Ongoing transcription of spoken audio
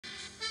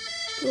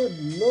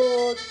Good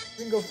Lord, I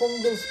think a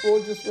fungal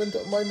spore just went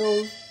up my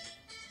nose.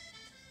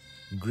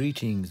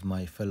 Greetings,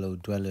 my fellow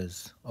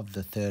dwellers of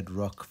the third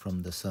rock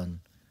from the sun.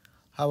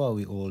 How are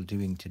we all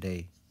doing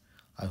today?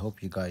 I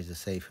hope you guys are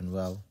safe and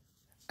well.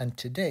 And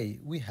today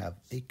we have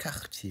a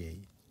Cartier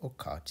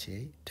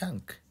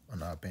tank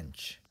on our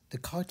bench. The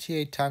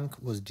Cartier tank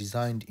was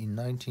designed in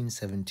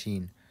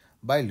 1917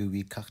 by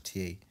Louis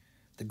Cartier,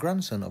 the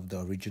grandson of the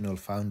original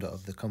founder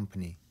of the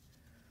company.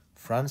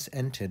 France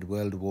entered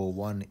World War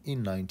I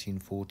in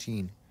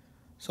 1914,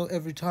 so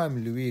every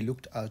time Louis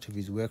looked out of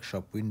his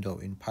workshop window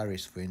in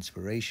Paris for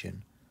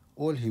inspiration,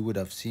 all he would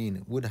have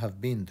seen would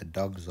have been the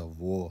dogs of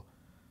war,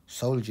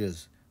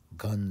 soldiers,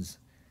 guns,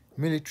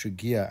 military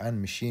gear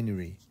and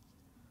machinery.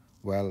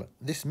 Well,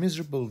 this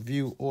miserable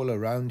view all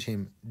around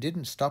him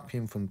didn't stop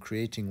him from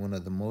creating one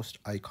of the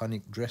most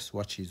iconic dress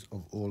watches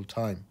of all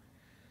time.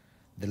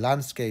 The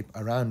landscape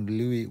around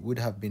Louis would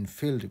have been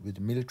filled with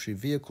military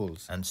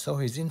vehicles, and so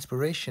his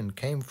inspiration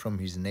came from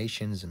his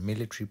nation's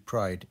military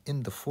pride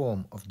in the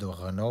form of the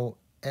Renault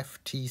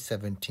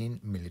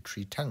FT-17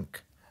 military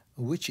tank,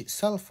 which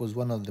itself was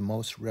one of the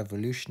most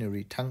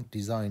revolutionary tank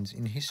designs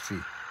in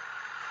history.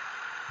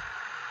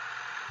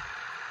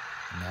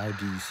 Now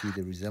do you see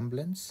the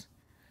resemblance?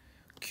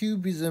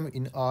 Cubism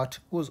in art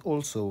was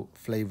also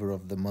flavour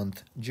of the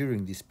month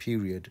during this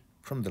period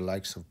from the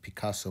likes of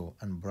Picasso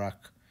and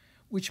Braque,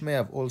 which may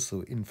have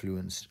also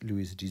influenced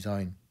Louis'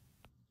 design.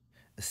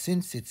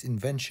 Since its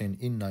invention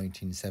in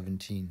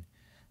 1917,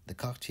 the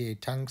Cartier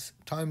tank's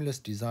timeless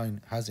design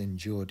has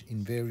endured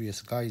in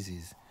various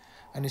guises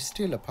and is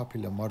still a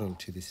popular model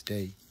to this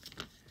day.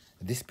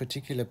 This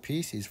particular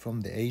piece is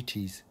from the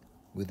 80s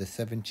with a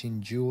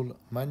 17-jewel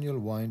manual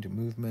wind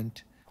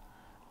movement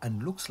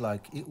and looks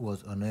like it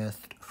was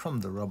unearthed from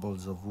the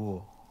rubbles of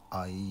war,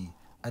 i.e.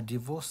 a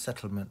divorce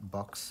settlement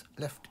box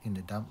left in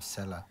a damp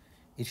cellar.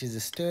 It is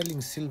a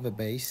sterling silver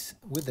base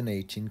with an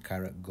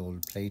 18-karat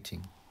gold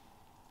plating.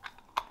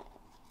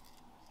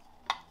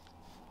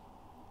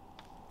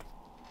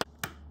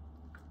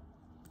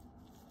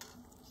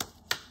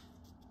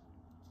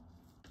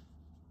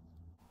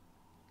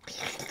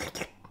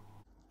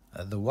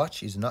 The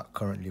watch is not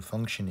currently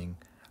functioning,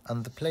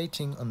 and the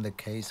plating on the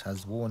case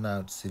has worn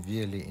out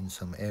severely in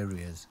some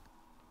areas.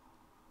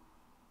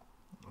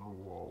 Oh,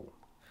 whoa.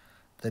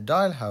 The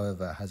dial,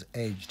 however, has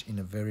aged in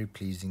a very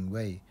pleasing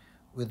way,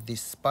 with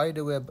this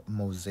spiderweb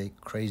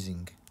mosaic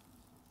crazing.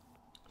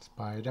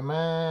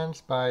 Spider-Man,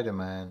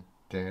 Spider-Man,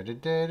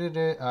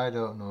 I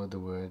don't know the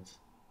words.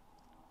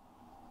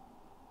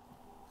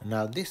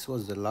 Now this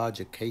was the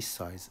larger case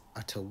size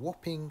at a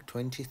whopping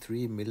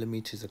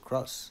 23mm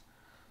across,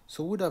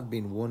 so would have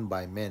been worn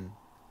by men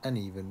and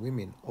even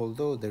women,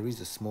 although there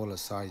is a smaller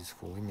size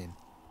for women.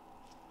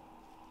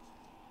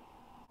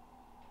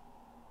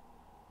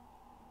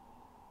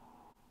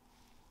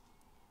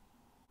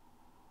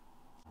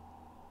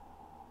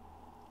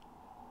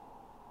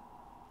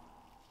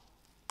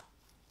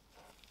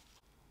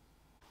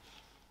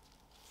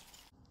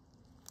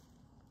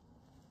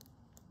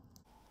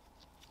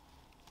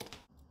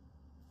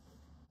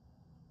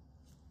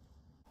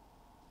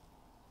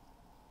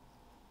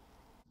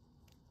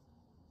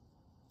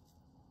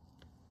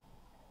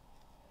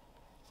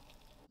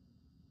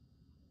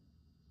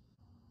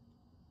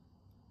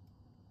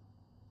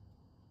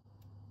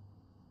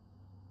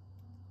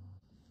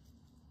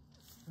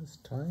 That's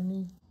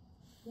tiny.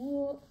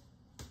 What?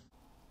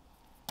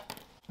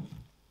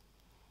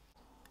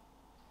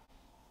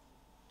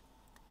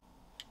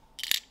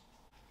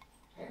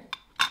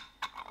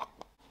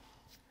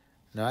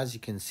 Now as you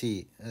can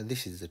see,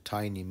 this is a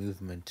tiny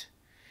movement.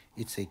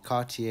 It's a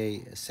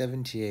Cartier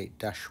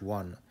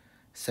 78-1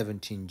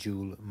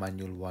 17-jewel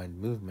manual wind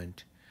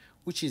movement,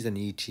 which is an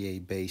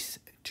ETA base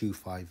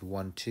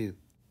 2512.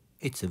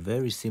 It's a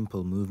very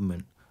simple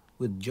movement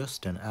with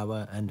just an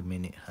hour and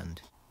minute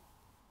hand.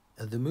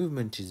 The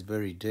movement is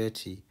very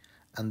dirty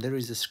and there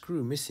is a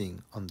screw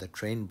missing on the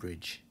train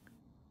bridge.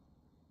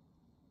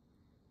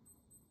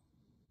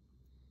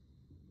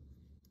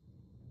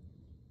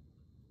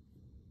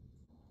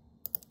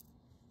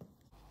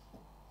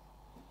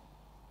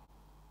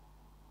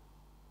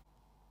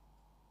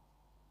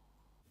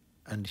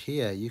 And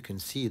here you can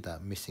see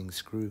that missing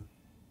screw.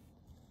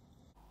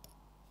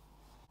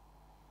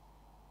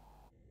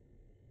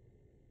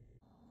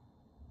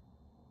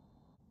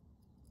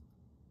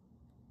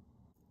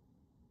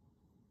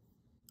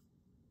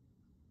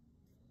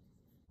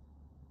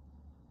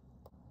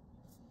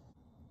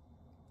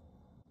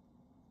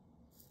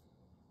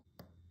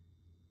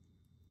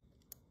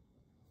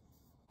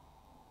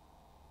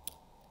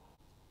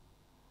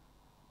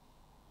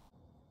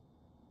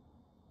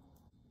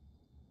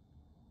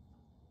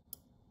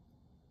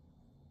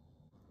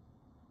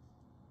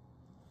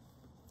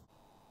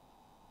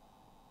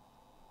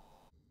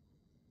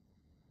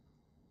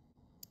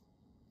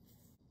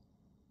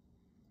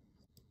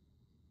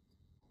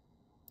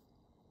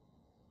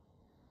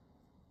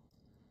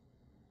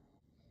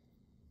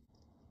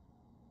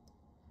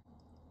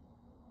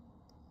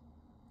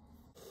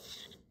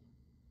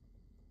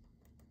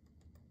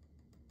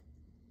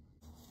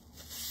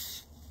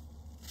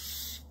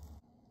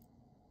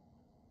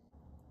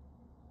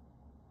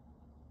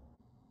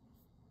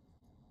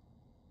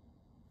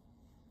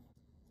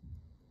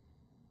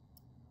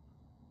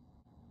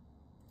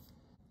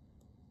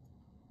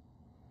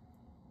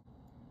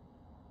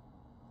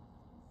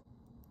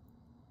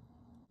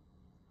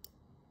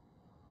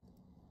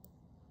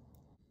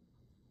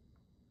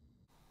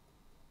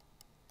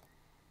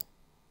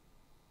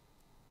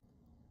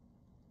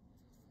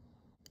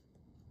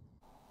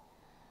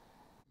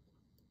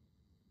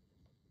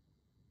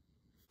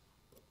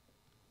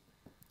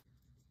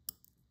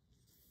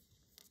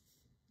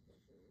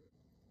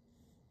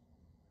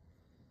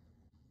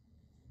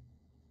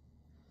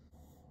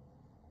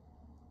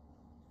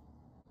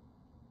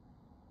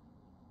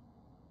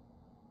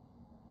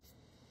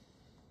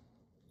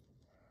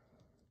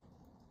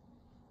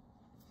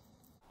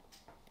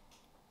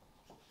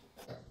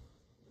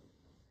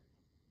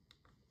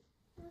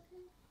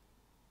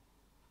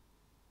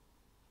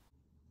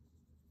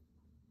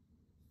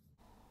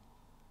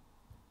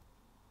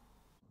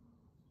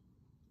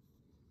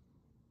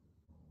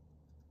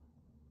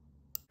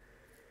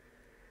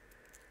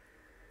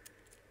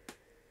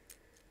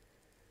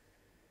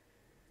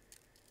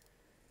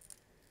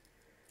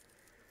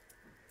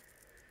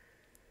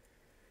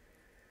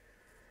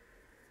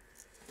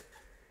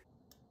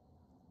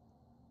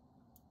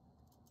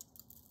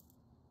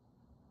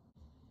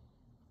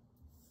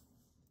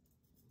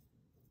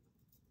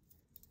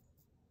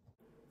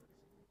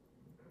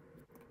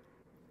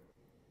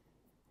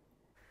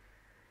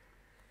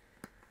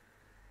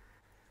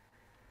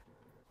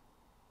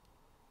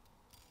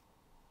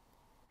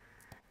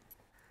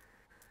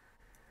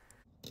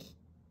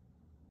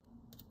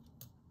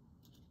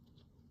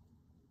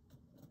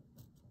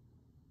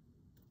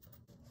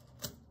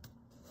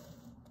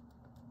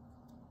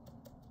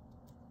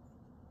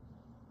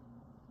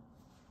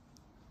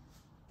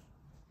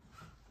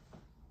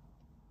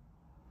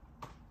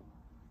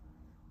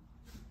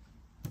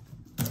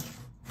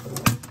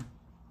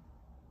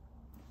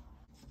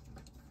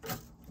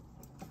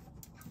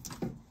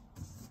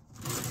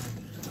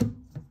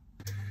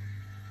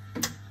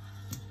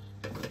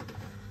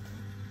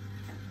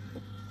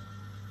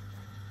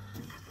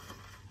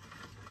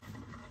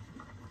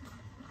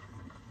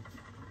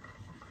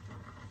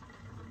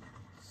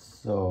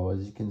 So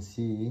as you can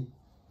see,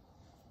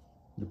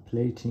 the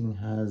plating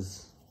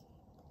has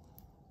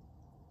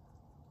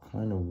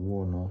kind of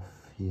worn off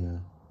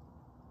here.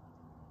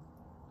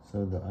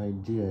 So the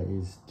idea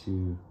is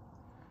to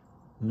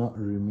not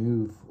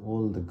remove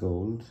all the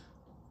gold,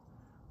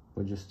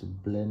 but just to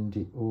blend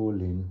it all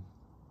in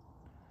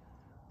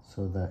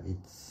so that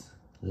it's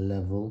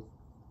level.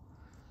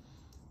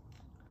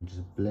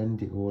 Just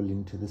blend it all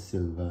into the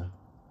silver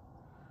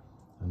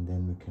and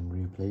then we can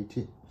replate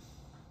it.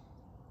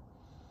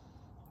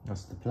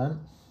 That's the plan.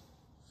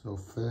 So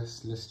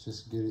first let's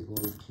just get it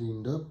all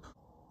cleaned up.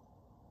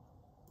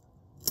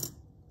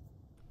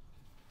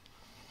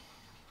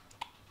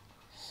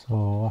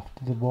 So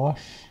after the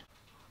wash,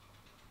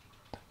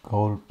 the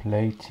gold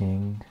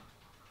plating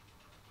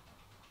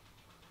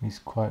is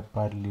quite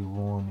badly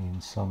worn in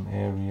some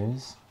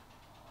areas.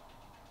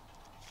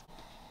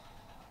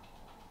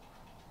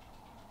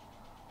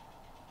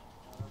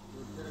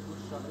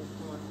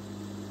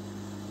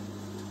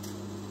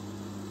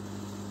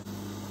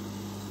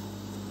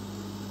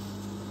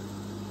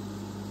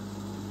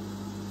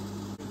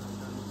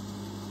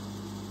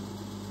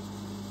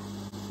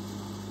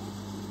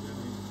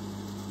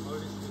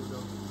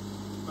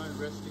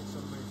 Resting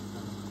somewhere.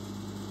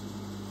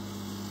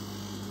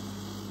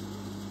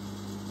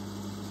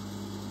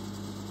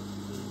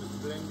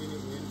 Just blending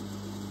it in,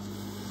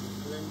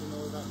 blending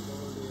all that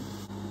gold in.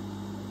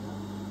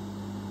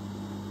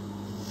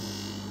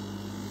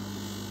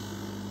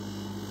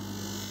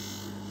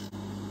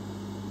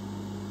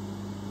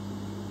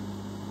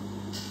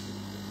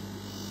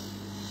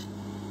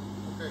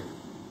 Okay.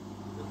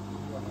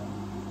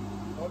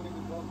 Hold it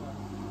with both hands.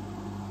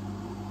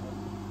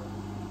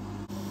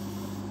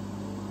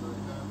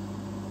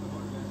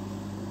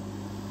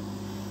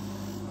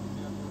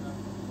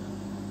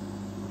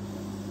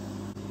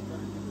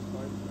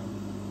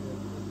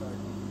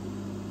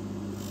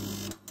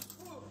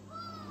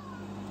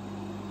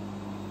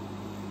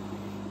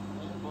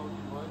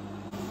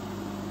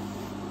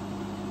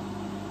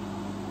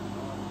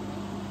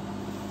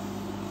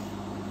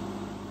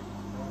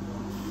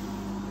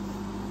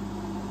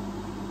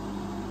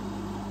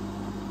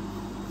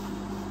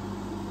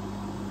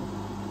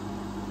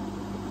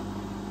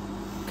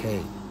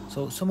 Okay,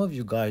 so some of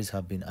you guys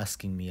have been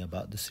asking me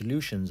about the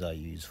solutions I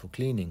use for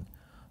cleaning.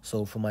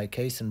 So for my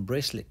case and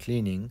bracelet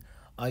cleaning,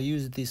 I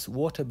use this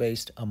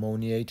water-based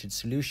ammoniated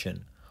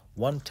solution,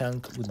 1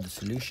 tank with the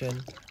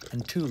solution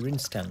and 2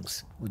 rinse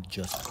tanks with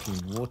just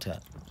clean water.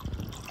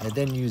 I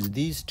then use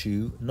these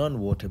 2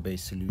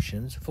 non-water-based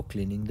solutions for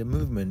cleaning the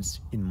movements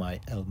in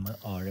my Elmer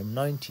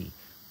RM90,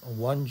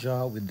 1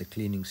 jar with the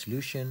cleaning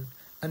solution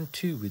and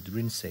 2 with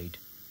rinse aid.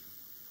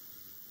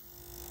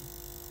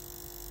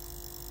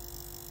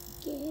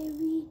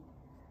 Scary.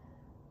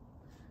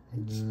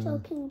 It's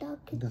talking dark.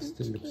 That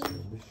still looks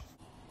rubbish.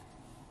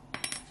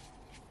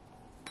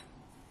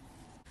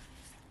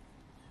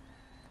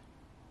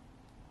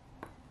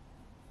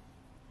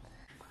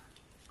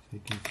 So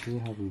you can see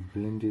how we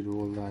blended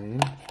all that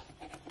in,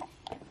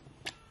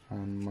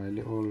 and my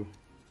little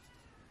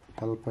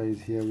helper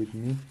is here with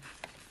me.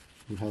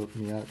 He helped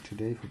me out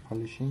today for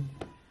polishing.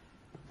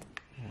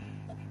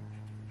 And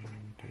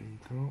there you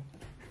go.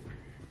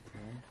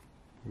 Okay.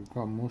 We've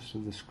got most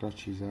of the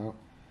scratches out,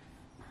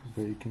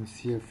 but you can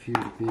see a few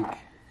big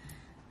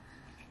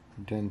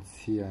dents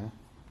here,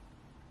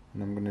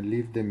 and I'm going to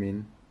leave them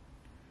in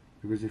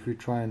because if we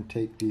try and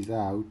take these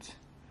out,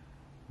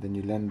 then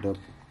you'll end up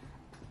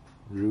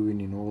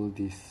ruining all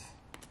this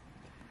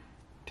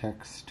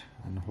text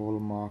and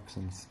hallmarks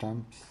and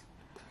stamps.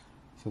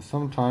 So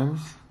sometimes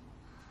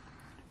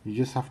you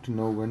just have to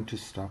know when to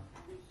stop.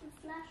 There's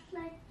a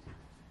flashlight.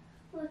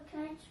 What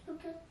kind of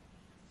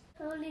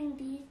holding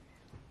these,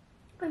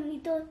 and we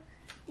thought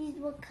these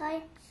were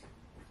kites.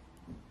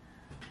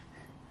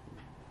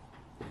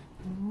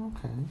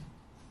 Okay.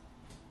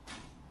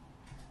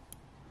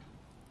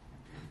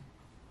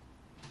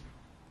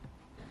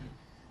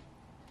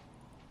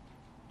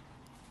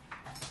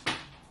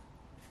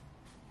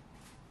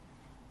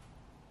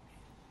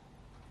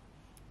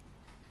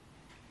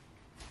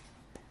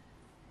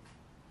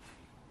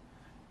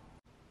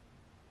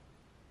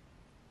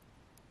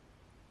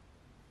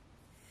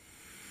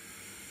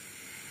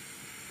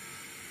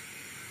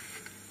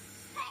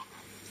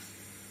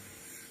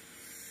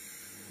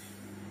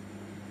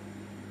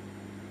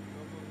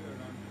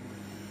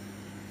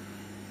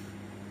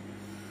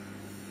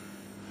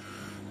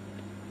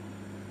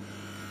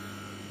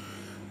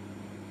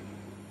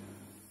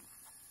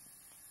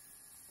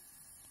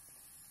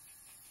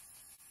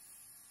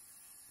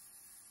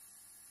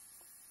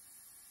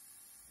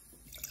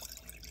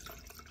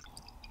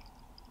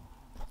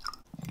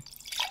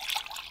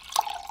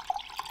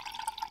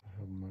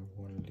 I have my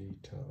 1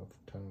 liter of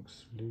tank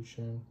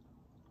solution,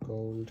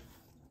 gold.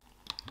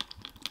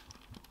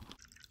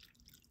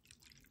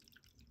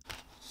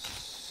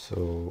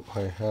 So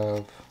I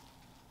have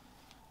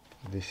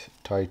this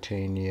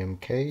titanium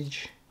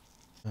cage,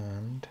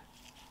 and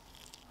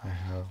I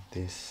have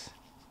this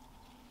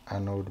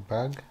anode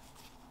bag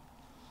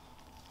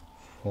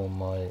for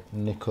my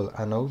nickel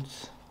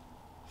anodes.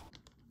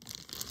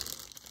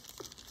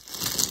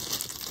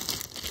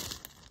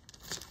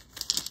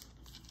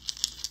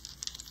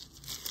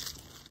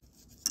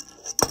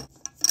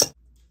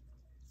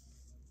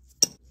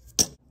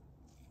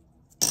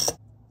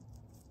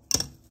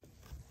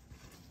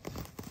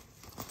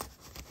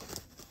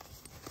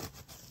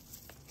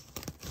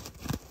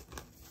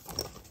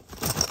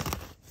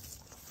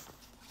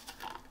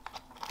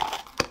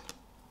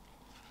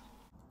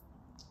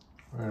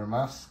 Wear a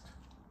mask.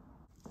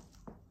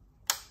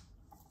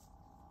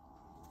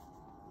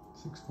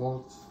 6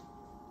 volts.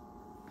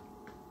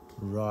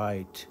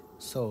 Right,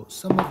 so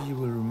some of you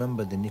will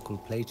remember the nickel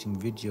plating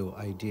video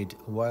I did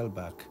a while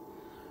back,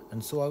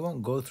 and so I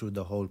won't go through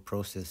the whole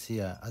process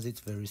here as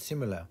it's very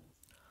similar.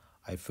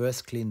 I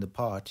first cleaned the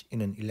part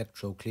in an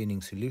electro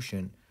cleaning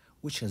solution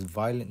which has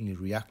violently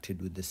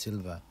reacted with the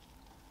silver,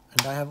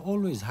 and I have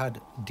always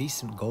had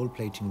decent gold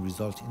plating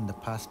results in the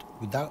past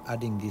without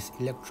adding this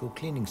electro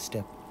cleaning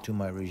step to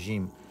my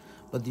regime,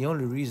 but the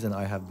only reason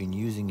I have been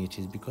using it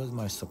is because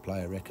my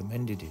supplier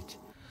recommended it.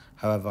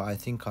 However, I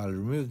think I'll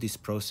remove this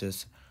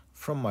process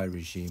from my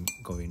regime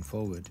going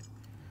forward.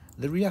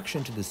 The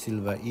reaction to the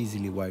silver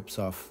easily wipes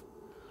off.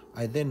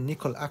 I then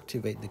nickel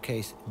activate the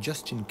case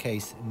just in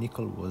case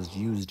nickel was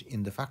used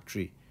in the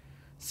factory.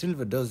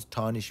 Silver does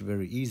tarnish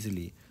very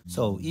easily,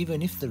 so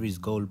even if there is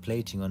gold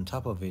plating on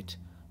top of it,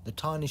 the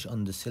tarnish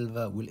on the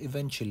silver will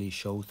eventually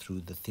show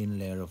through the thin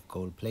layer of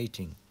gold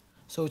plating.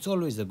 So it's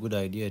always a good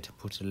idea to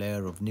put a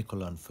layer of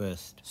nickel on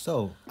first.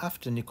 So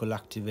after nickel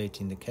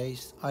activating the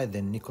case, I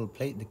then nickel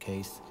plate the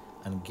case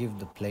and give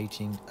the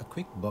plating a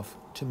quick buff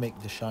to make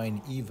the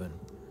shine even.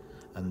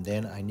 And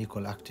then I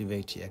nickel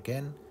activate it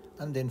again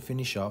and then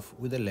finish off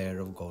with a layer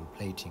of gold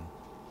plating.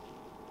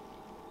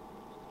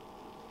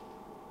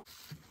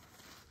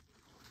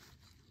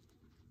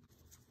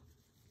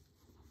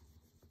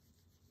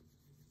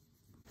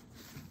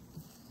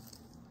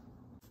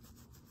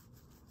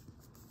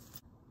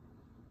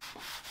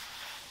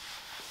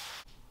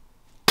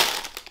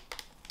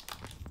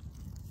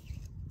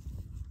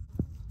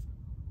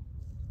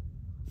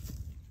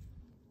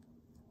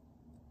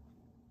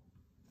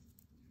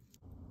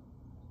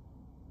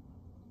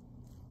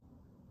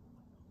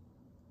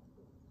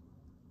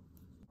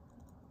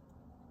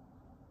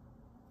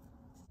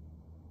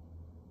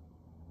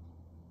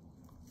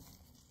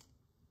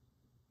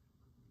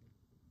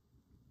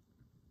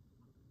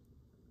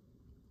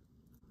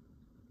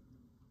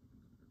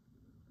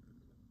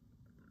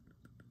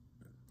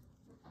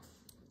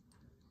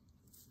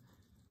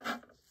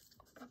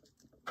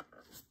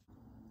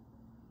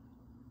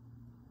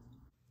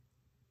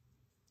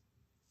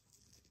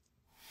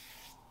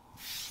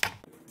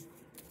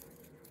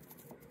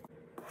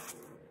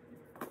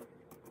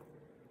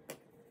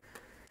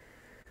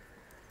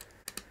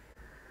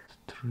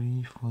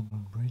 Three for the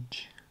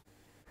bridge.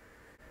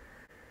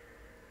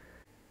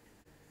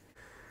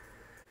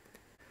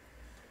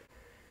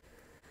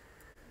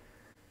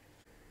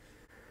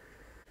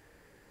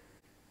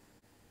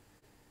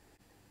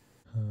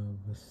 Have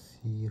a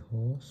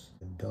seahorse,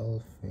 a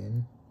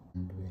dolphin,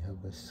 and we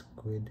have a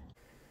squid.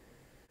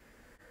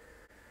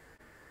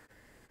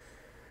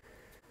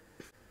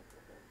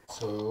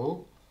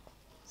 So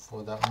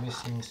for that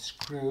missing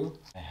screw,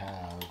 I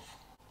have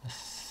a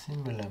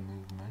similar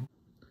movement.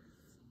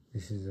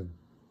 This is a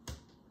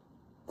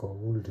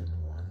golden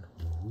one.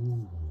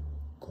 Ooh,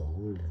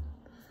 golden.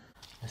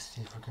 Let's see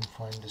if I can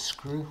find the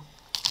screw.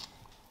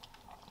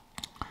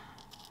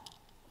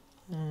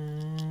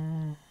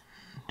 And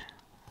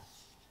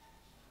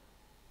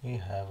we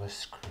have a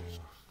screw.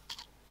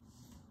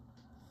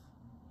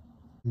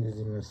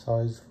 Using a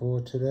size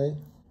 4 today.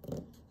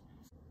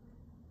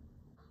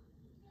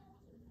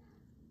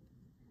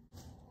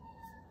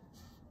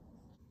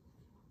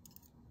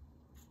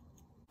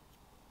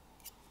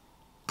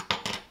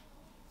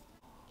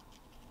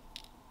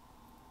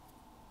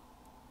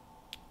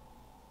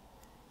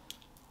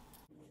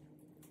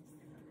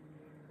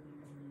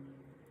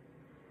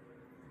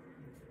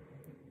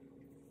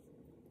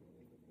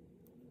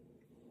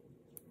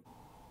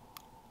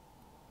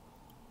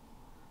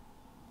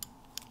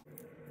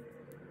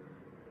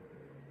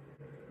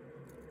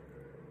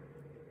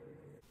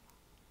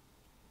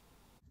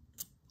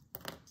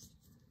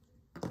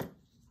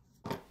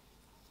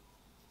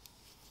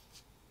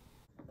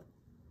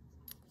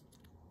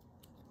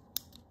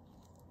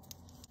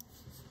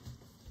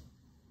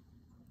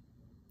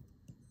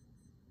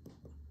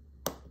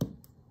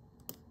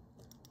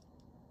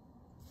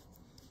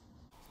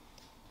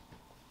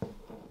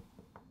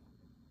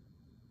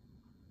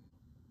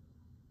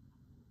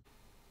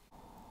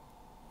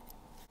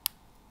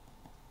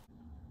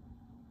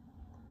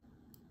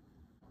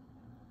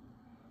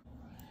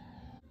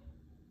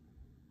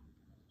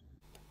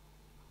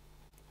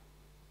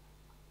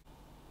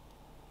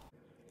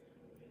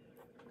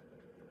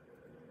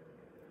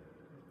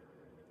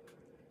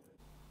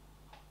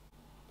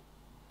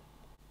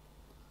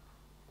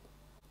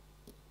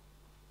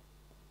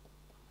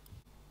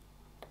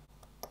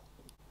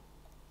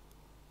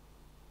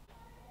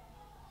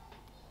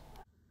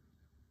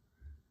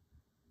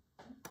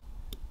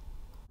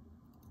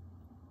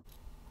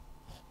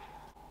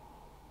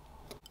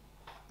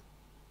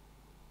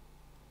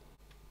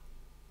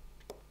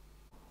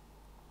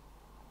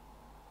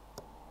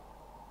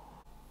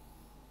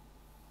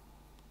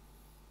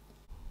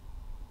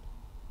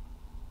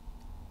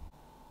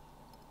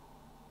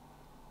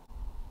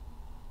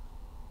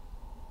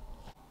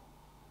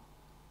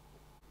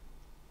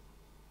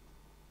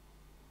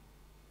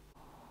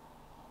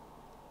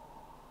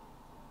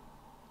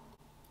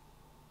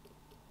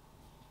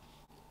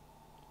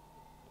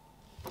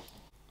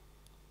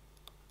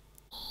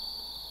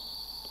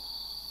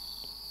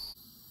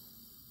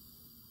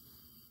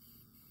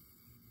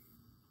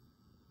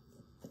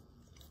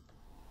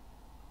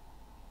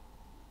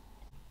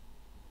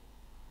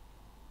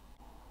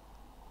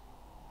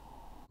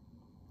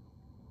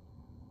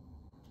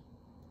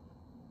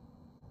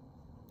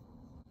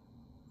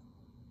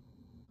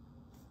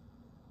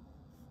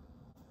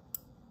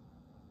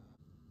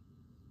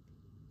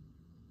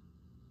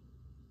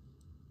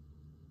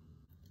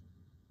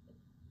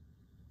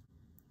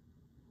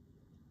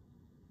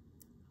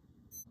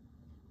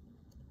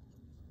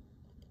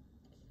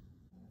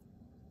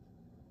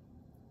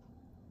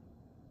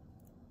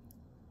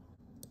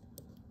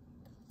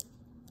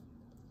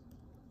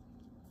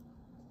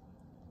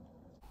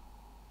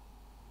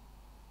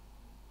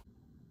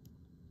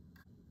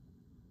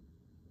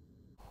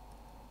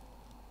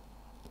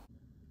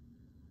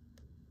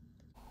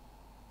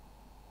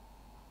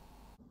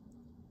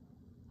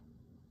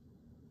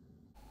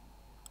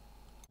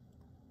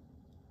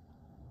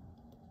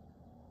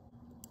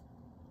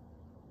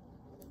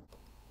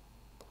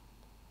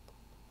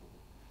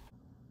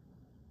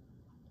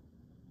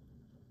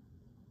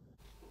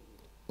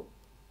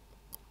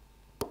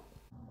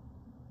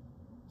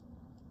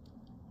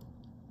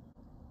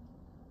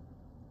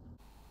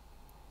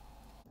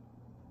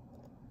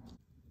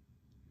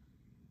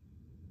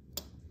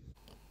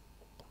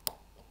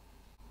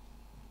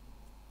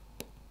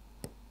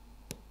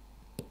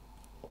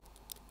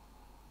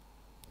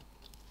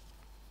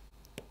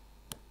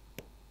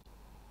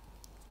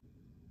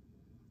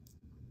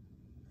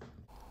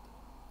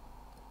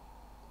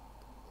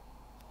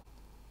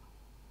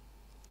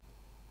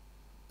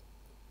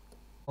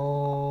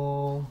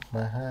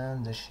 My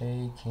hands are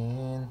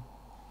shaking.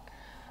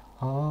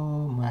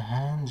 Oh, my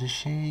hands are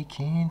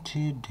shaking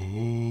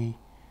today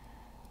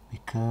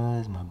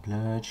because my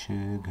blood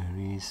sugar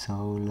is so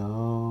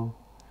low.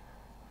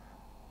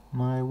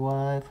 My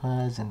wife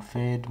hasn't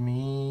fed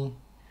me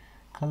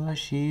 'cause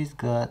she's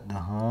got the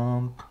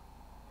hump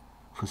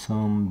for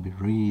some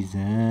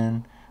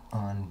reason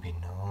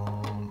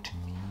unbeknown to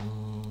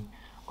me.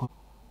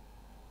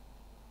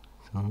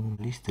 So at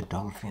least the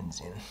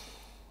dolphin's in.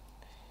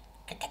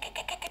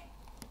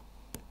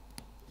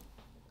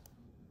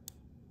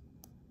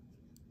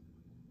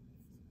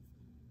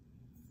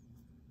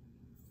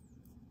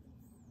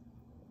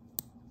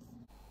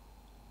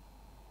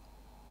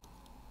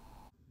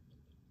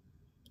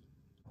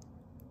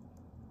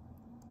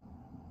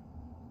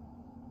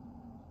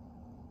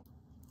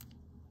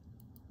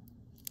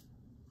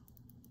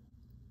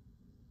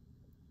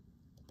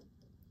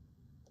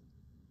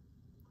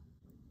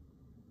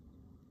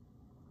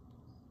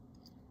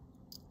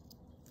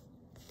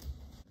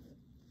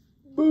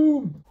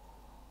 Boom!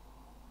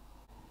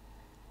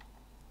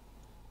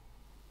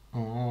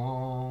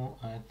 Oh,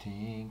 I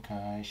think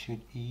I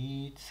should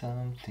eat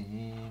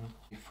something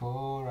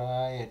before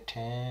I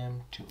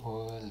attempt to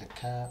oil the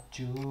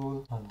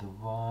capsule.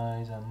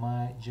 Otherwise, I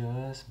might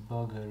just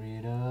bugger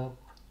it up.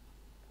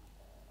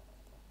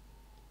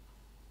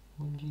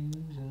 We'll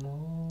use an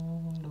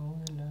old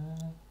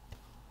oiler.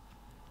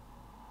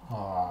 Oh,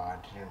 I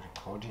didn't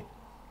record it.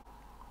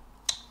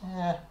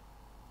 Yeah.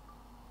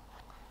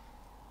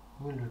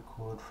 We'll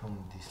record from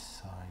this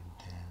side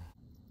then.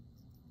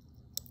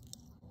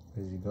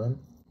 Where's it gone?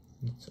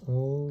 It's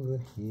over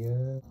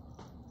here.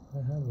 I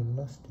haven't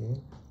lost it.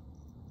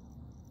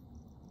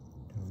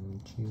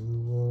 Don't you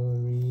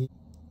worry.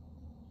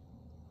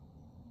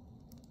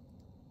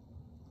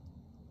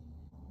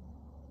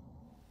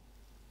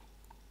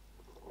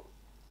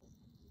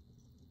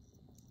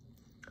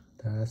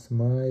 That's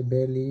my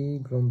belly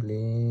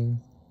grumbling,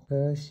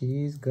 'cause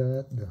she's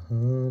got the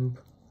hump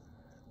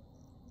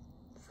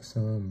for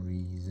some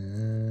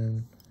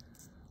reason.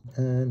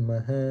 And my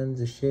hands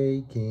are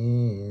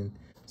shaking.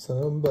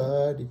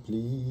 Somebody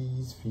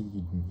please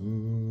feed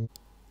me.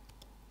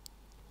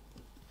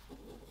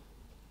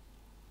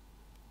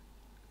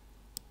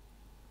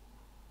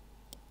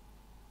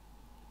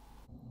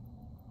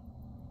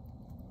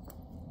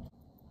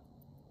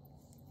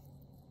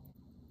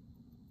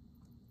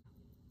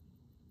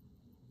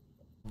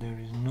 There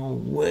is no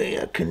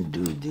way I can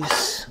do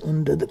this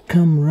under the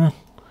camera,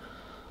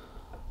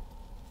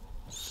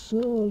 so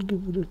I'll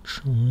give it a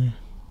try.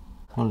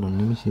 Hold on,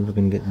 let me see if I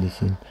can get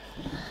this in.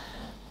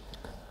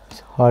 It's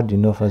hard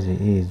enough as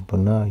it is, but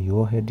now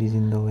your head is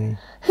in the way.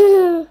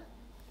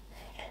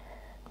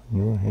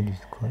 Your head is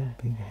quite a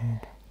big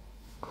head.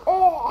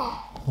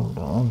 Hold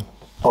on.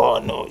 Oh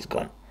no, it's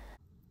gone.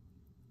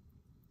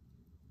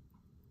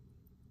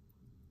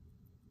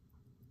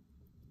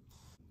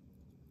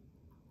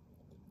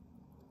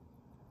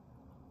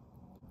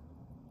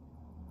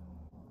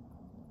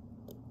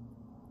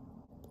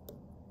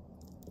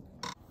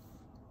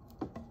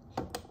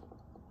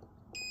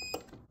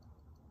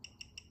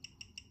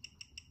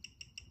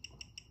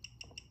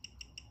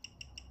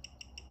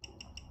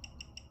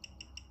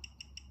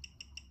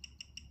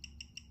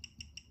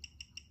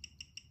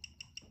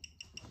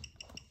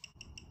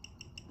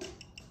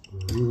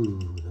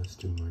 Ooh, that's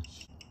too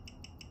much.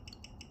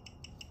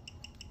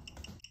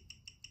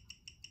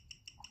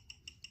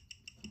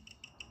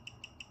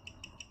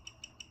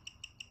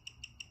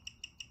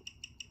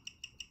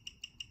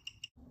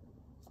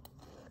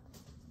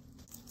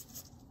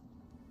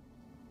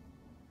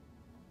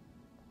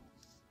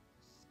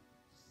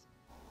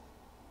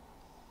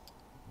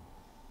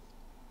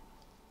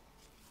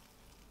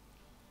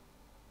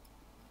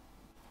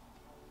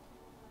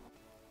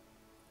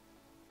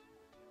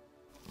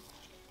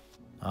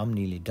 I'm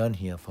nearly done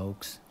here,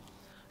 folks.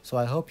 So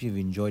I hope you've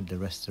enjoyed the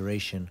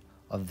restoration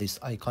of this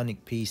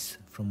iconic piece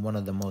from one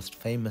of the most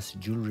famous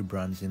jewelry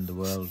brands in the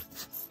world.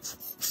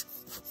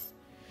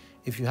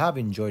 If you have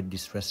enjoyed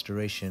this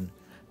restoration,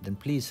 then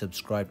please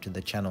subscribe to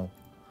the channel.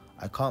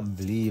 I can't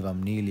believe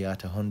I'm nearly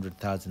at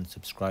 100,000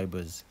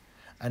 subscribers,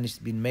 and it's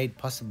been made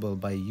possible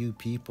by you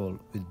people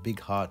with big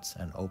hearts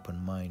and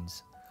open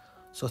minds.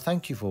 So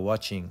thank you for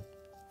watching.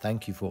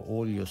 Thank you for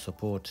all your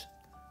support.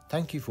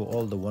 Thank you for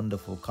all the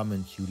wonderful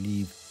comments you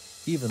leave.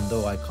 Even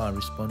though I can't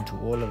respond to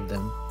all of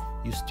them,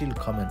 you still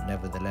comment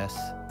nevertheless.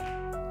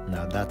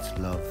 Now that's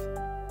love.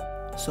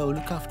 So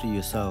look after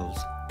yourselves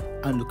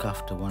and look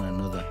after one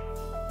another.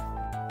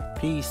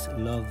 Peace,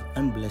 love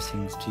and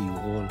blessings to you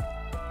all.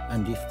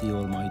 And if the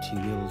Almighty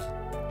wills,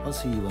 I'll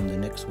see you on the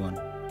next one.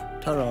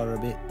 Ta-ra a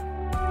bit.